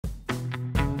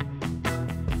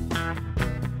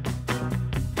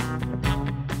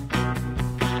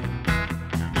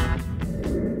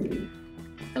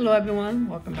Hello everyone,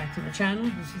 welcome back to the channel.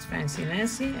 This is Fancy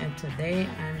Nancy and today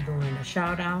I'm doing a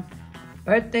shout out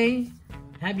birthday.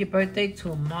 Happy birthday to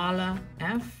Marla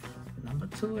F. Number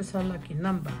 2 is her lucky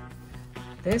number.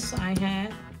 This I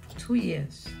had 2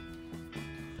 years.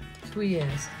 2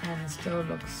 years and it still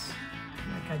looks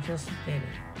like I just did it.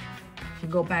 If you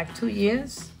go back 2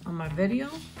 years on my video,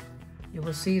 you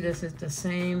will see this is the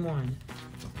same one.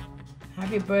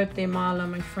 Happy birthday Marla,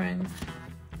 my friend.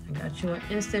 I got you an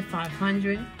instant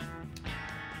 500.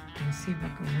 Let's see if I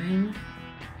can win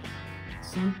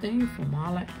something for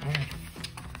Marla F.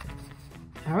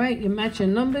 All right, you match your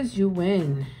numbers, you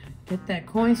win. Get that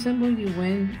coin symbol, you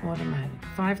win automatic.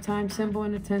 5-time symbol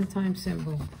and a 10-time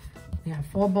symbol. You have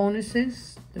 4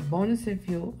 bonuses. The bonus, if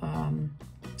you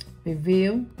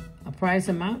reveal a prize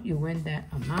amount, you win that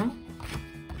amount.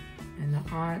 And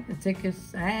the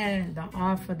tickets, and the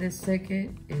R for this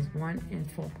ticket is 1 in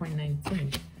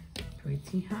 4.19.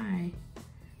 Pretty high.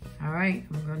 All right,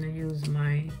 I'm gonna use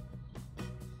my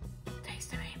Taste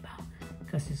the Rainbow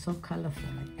because it's so colorful,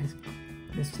 like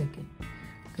this ticket.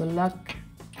 Good luck.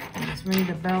 Let's ring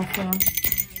the bell for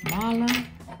Marla.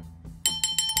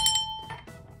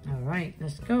 All right,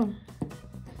 let's go.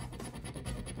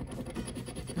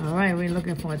 All right, we're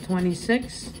looking for a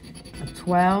 26, a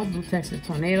 12, Blue Texas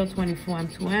Tornado, 24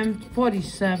 M2M,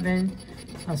 47,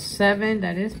 a 7,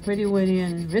 that is pretty witty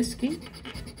and risky,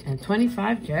 and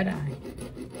 25 Jedi. All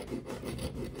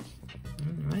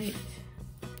right.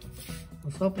 I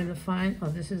was hoping to find, oh,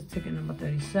 this is ticket number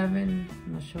 37.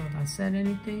 I'm not sure if I said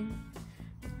anything.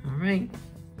 All right,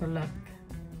 good luck.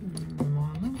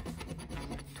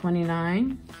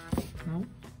 29, nope.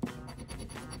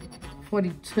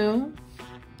 42,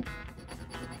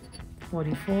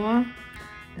 44,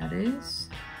 that is.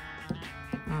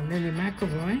 Lily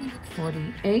McElroy,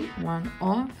 48, 1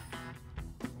 off.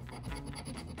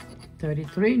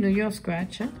 33, New York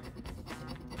Scratcher.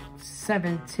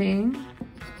 17,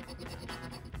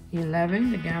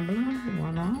 11, The Gambler,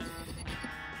 1 off.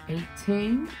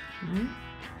 18, no.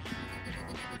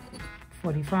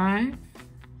 45,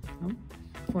 no.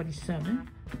 47,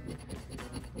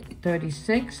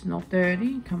 36, no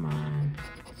 30, come on.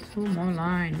 2 more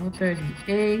line, no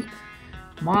 38.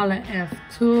 Marla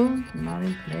F2, not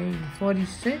in play.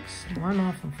 46, 1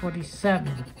 off from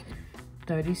 47.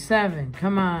 37,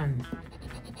 come on.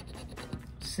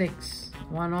 6,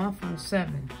 1 off from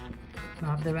 7.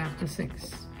 Dropped it after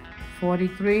 6.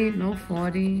 43, no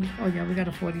 40. Oh yeah, we got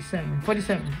a 47.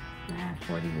 47,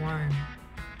 41.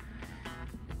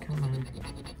 Come on.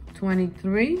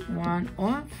 23, 1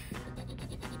 off.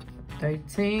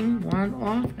 13, 1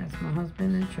 off. That's my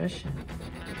husband and Trisha.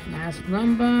 Last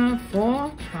number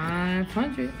 4,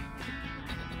 500.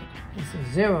 It's a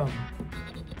 0.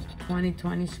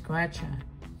 2020 scratcher.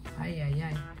 Ay, ay,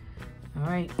 ay. All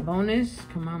right, bonus.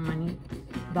 Come on, money.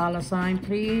 $,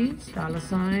 please.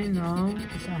 $, no.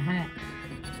 It's a hat.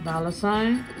 $,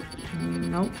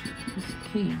 nope. It's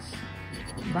keys.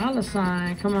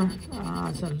 $, come on. Oh,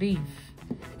 it's a leaf.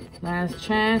 Last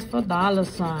chance for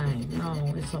 $.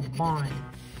 No, it's a barn.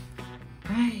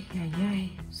 Ay, ay,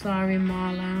 ay. Sorry,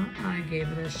 Marla. I gave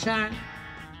it a shot.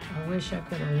 I wish I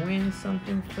could have won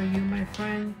something for you, my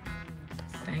friend.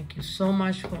 Thank you so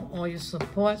much for all your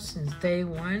support since day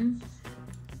 1.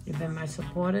 You've been my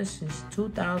supporter since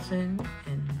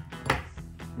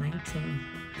 2019.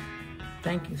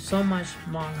 Thank you so much,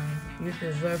 Marla. You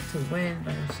deserve to win,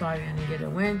 but I'm sorry I didn't get a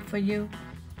win for you.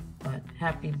 But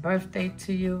happy birthday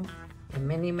to you and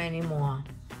many, many more.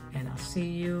 And I'll see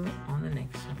you on the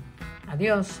next one.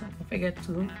 Adios. Don't forget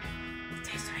to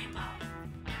taste the rainbow.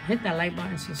 Hit that like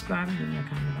button, subscribe, and leave me a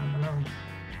comment down below.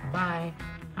 Bye.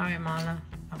 All right, Marla.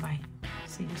 Bye-bye.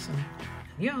 See you soon.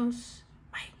 Adios.